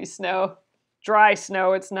and fluffy snow. Dry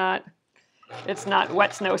snow, it's not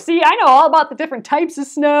wet snow. See, I know all about the different types of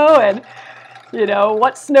snow, and, you know,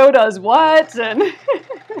 what snow does what, and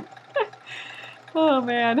oh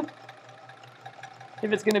man.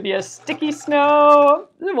 If it's going to be a sticky snow,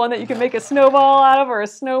 one that you can make a snowball out of, or a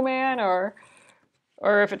snowman, or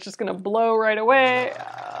if it's just going to blow right away,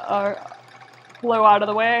 or blow out of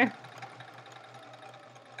the way.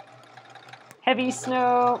 Heavy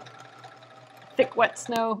snow, thick, wet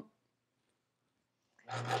snow.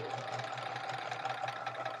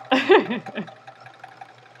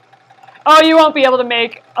 Oh, you won't be able to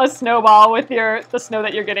make a snowball with the snow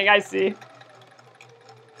that you're getting, I see.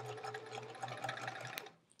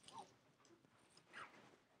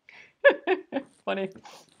 Funny.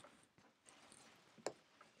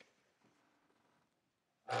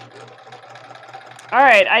 All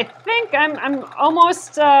right, I think I'm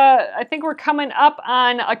almost. I think we're coming up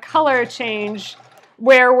on a color change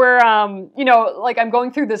where we're, you know, like I'm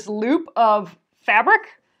going through this loop of fabric.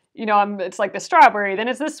 You know, it's like the strawberry, then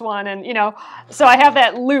it's this one, and, you know, so I have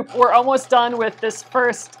that loop. We're almost done with this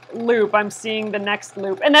first loop. I'm seeing the next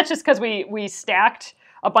loop, and that's just because we stacked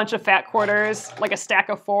a bunch of fat quarters, like a stack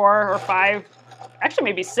of 4 or 5, actually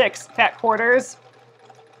maybe 6 fat quarters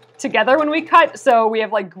together when we cut. So we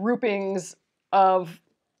have like groupings of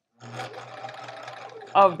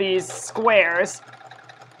these squares,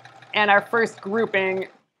 and our first grouping,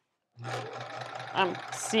 I'm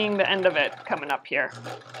seeing the end of it coming up here.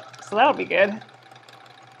 So that'll be good.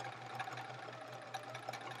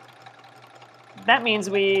 That means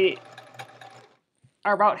we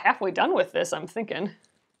are about halfway done with this, I'm thinking.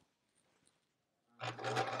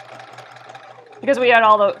 Because we had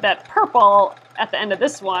all that purple at the end of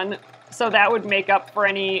this one, so that would make up for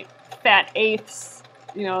any fat eighths,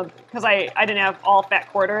 you know, because I didn't have all fat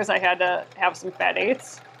quarters, I had to have some fat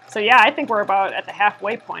eighths. So yeah, I think we're about at the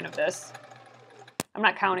halfway point of this. I'm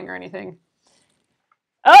not counting or anything.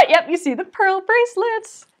 Oh, yep, you see the pearl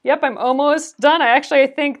bracelets. Yep, I'm almost done. I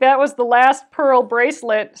think that was the last pearl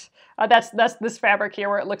bracelet. That's this fabric here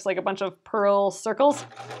where it looks like a bunch of pearl circles.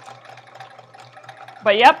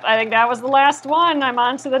 But yep, I think that was the last one. I'm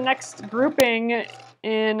on to the next grouping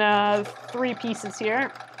in 3 pieces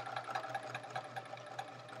here.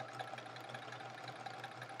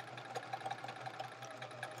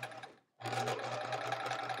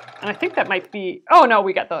 And I think that might be, oh no,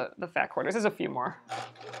 we got the fat quarters. There's a few more.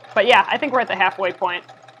 But yeah, I think we're at the halfway point.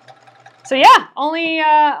 So yeah,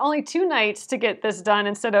 only 2 nights to get this done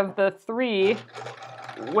instead of the 3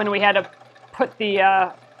 when we had to put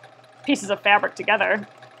the pieces of fabric together.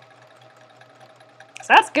 So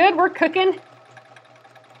that's good, we're cooking.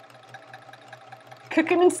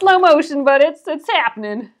 Cooking in slow motion, but it's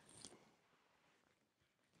happening.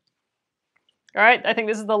 All right, I think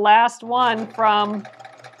this is the last one from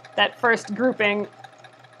that first grouping.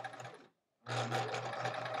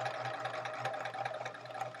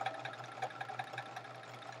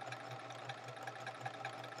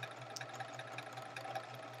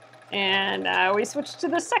 And we switch to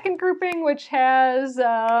the second grouping, which has,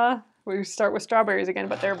 we start with strawberries again,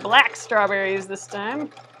 but they're black strawberries this time.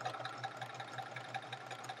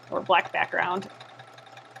 Or black background.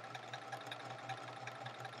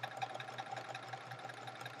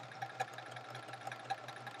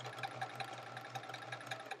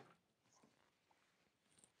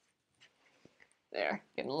 There,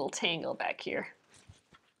 getting a little tangle back here.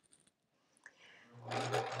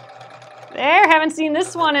 There, haven't seen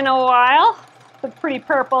this one in a while. The pretty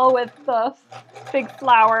purple with the big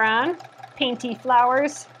flower on, painty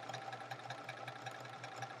flowers.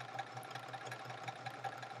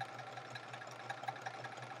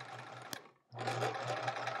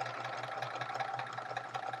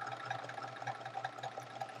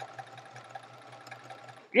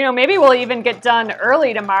 You know, maybe we'll even get done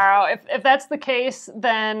early tomorrow. If that's the case,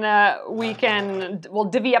 then we'll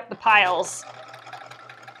divvy up the piles.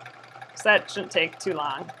 So that shouldn't take too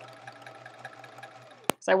long.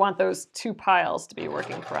 Because I want those 2 piles to be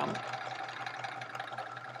working from.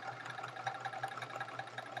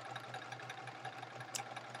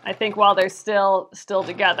 I think while they're still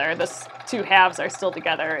together, this 2 halves are still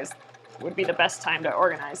together, would be the best time to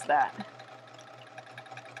organize that.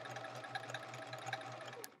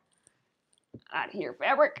 Out here,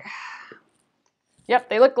 fabric. Yep,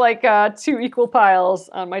 they look like 2 equal piles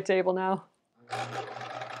on my table now.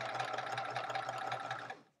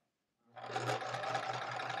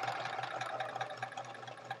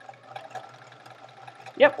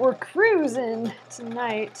 Yep, we're cruising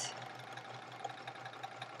tonight.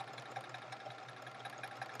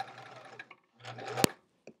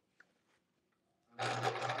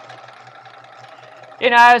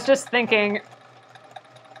 You know, I was just thinking,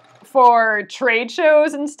 for trade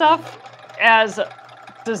shows and stuff, as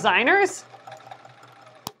designers,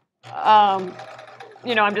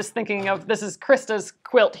 you know, I'm just thinking of, this is Krista's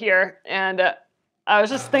quilt here, and I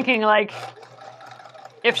was just thinking, like,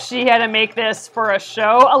 if she had to make this for a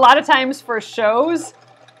show, a lot of times for shows,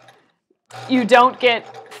 you don't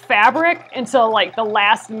get fabric until like the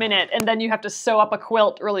last minute, and then you have to sew up a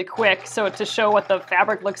quilt really quick so to show what the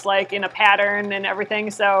fabric looks like in a pattern and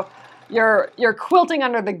everything. So you're quilting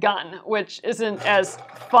under the gun, which isn't as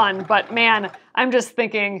fun. But man, I'm just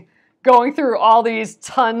thinking, going through all these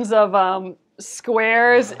tons of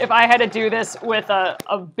squares, if I had to do this with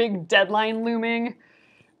a big deadline looming,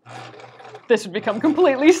 this would become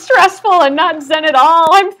completely stressful and not zen at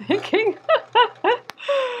all, I'm thinking.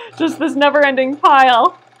 Just this never-ending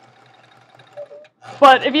pile.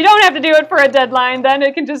 But if you don't have to do it for a deadline, then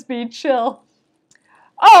it can just be chill.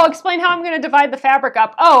 Oh, explain how I'm going to divide the fabric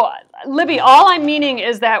up. Oh, Libby, all I'm meaning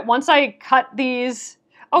is that once I cut these...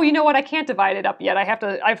 Oh, you know what? I can't divide it up yet. I have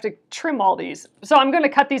to trim all these. So I'm going to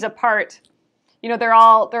cut these apart. You know, they're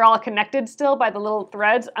all connected still by the little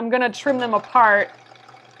threads. I'm going to trim them apart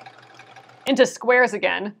into squares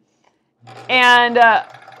again. And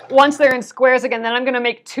once they're in squares again, then I'm going to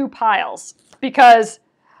make 2 piles, because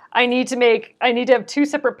I need to have 2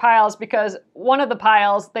 separate piles, because one of the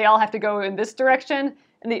piles, they all have to go in this direction,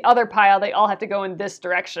 and the other pile, they all have to go in this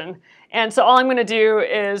direction. And so all I'm going to do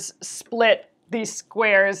is split these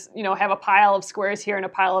squares, you know, have a pile of squares here and a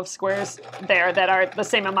pile of squares there that are the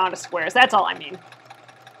same amount of squares. That's all I mean.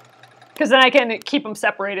 Because then I can keep them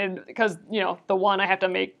separated, because, you know, the one I have to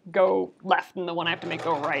make go left and the one I have to make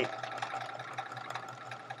go right.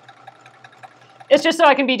 It's just so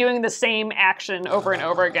I can be doing the same action over and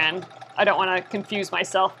over again. I don't want to confuse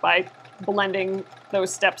myself by blending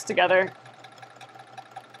those steps together.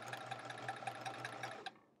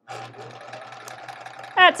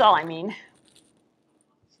 That's all I mean.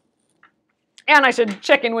 And I should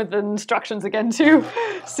check in with the instructions again too,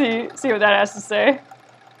 see what that has to say.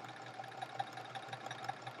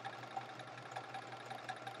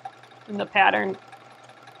 And the pattern.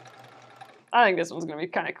 I think this one's gonna be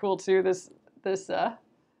kind of cool too. This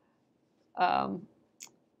kind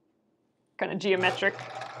of geometric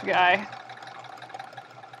guy.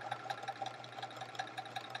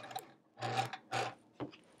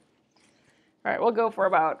 All right, we'll go for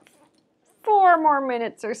about 4 more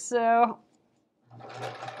minutes or so.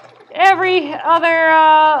 Every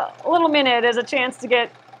other little minute is a chance to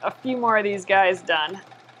get a few more of these guys done.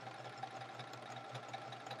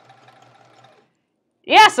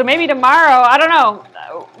 Yeah, so maybe tomorrow, I don't know.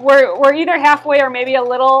 We're either halfway or maybe a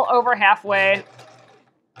little over halfway.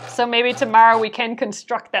 So maybe tomorrow we can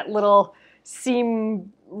construct that little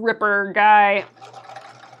seam ripper guy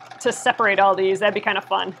to separate all these. That'd be kind of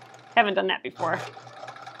fun. Haven't done that before.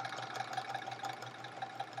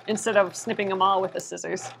 Instead of snipping them all with the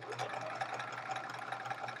scissors.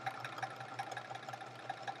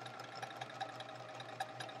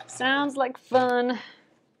 Sounds like fun.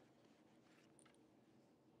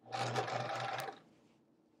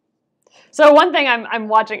 So one thing I'm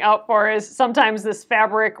watching out for is sometimes this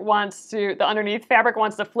fabric wants to, the underneath fabric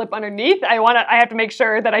wants to flip underneath. I have to make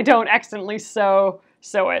sure that I don't accidentally sew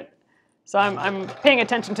it. So I'm paying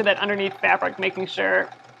attention to that underneath fabric, making sure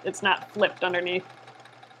it's not flipped underneath.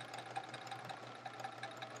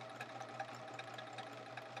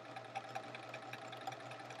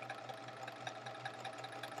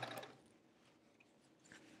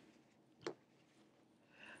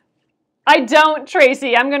 I don't,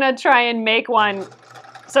 Tracy. I'm gonna try and make one.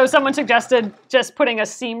 So someone suggested just putting a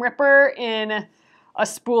seam ripper in a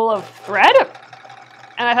spool of thread,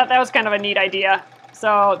 and I thought that was kind of a neat idea.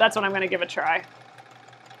 So that's what I'm gonna give a try.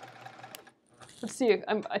 Let's see.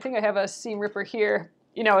 I think I have a seam ripper here.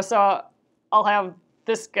 You know, so I'll have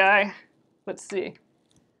this guy. Let's see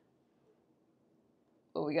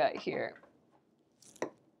what we got here.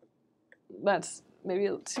 That's maybe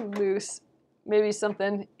a little too loose. Maybe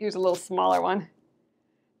something, here's a little smaller one.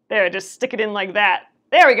 There, just stick it in like that.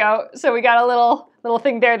 There we go. So we got a little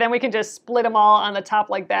thing there. Then we can just split them all on the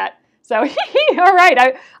top like that. So, all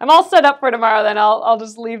right, I'm all set up for tomorrow then. I'll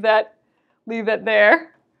just leave that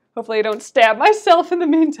there. Hopefully I don't stab myself in the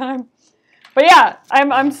meantime. But yeah,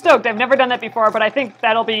 I'm stoked. I've never done that before, but I think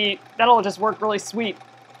that'll just work really sweet.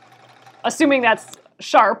 Assuming that's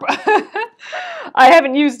sharp. I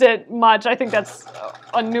haven't used it much. I think that's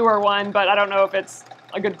a newer one, but I don't know if it's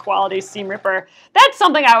a good quality seam ripper. That's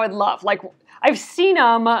something I would love. Like, I've seen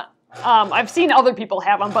them, I've seen other people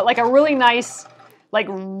have them, but like a really nice, like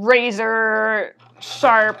razor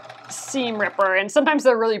sharp seam ripper. And sometimes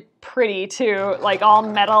they're really pretty too, like all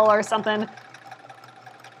metal or something.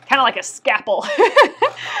 Kind of like a scalpel.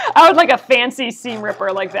 I would like a fancy seam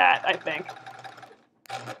ripper like that, I think.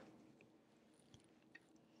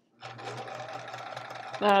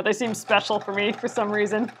 They seem special for me for some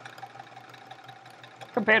reason,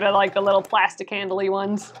 compared to like the little plastic handly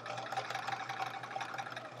ones.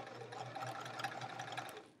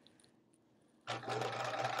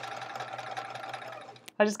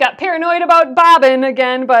 I just got paranoid about bobbin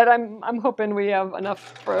again, but I'm hoping we have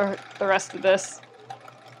enough for the rest of this.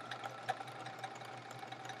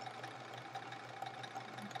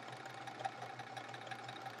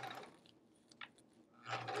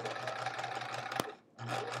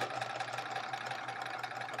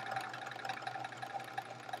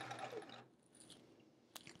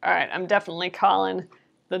 All right, I'm definitely calling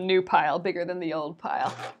the new pile bigger than the old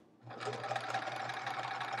pile.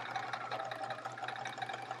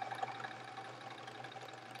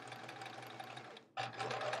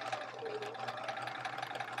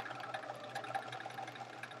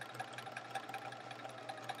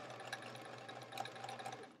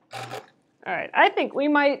 All right, I think we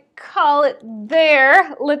might call it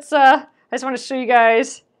there. Let's, I just want to show you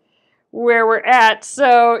guys where we're at.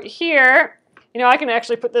 So here, you know, I can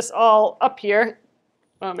actually put this all up here.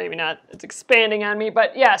 Well, maybe not. It's expanding on me.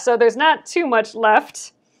 But yeah, so there's not too much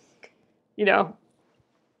left. You know,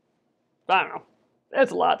 I don't know.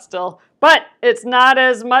 It's a lot still. But it's not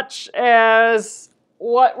as much as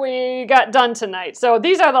what we got done tonight. So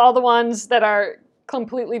these are all the ones that are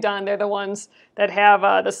completely done. They're the ones that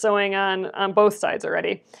have the sewing on both sides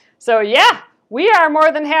already. So yeah, we are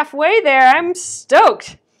more than halfway there. I'm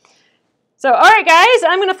stoked. So, all right, guys,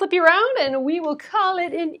 I'm going to flip you around, and we will call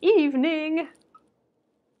it an evening.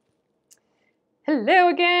 Hello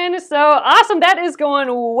again. So, awesome. That is going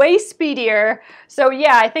way speedier. So,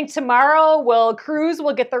 yeah, I think tomorrow we'll cruise.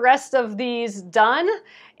 We'll get the rest of these done.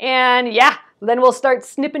 And, yeah, Then we'll start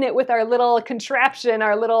snipping it with our little contraption,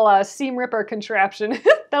 our little seam ripper contraption.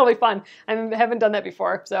 That'll be fun. I haven't done that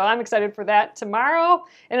before, so I'm excited for that tomorrow,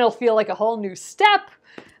 and it'll feel like a whole new step.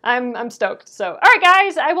 I'm stoked. So, all right,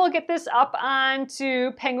 guys, I will get this up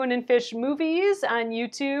onto Penguin and Fish Movies on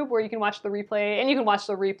YouTube, where you can watch the replay, and you can watch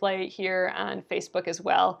the replay here on Facebook as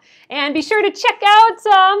well. And be sure to check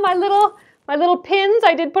out my little pins.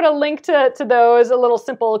 I did put a link to those, a little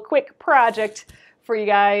simple, quick project for you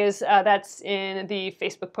guys. That's in the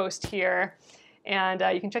Facebook post here. And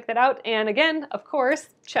you can check that out. And again, of course,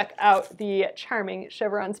 check out the Charming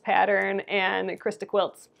Chevrons pattern and Krista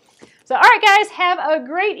quilts. So, all right, guys, have a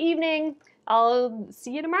great evening. I'll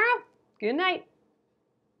see you tomorrow. Good night.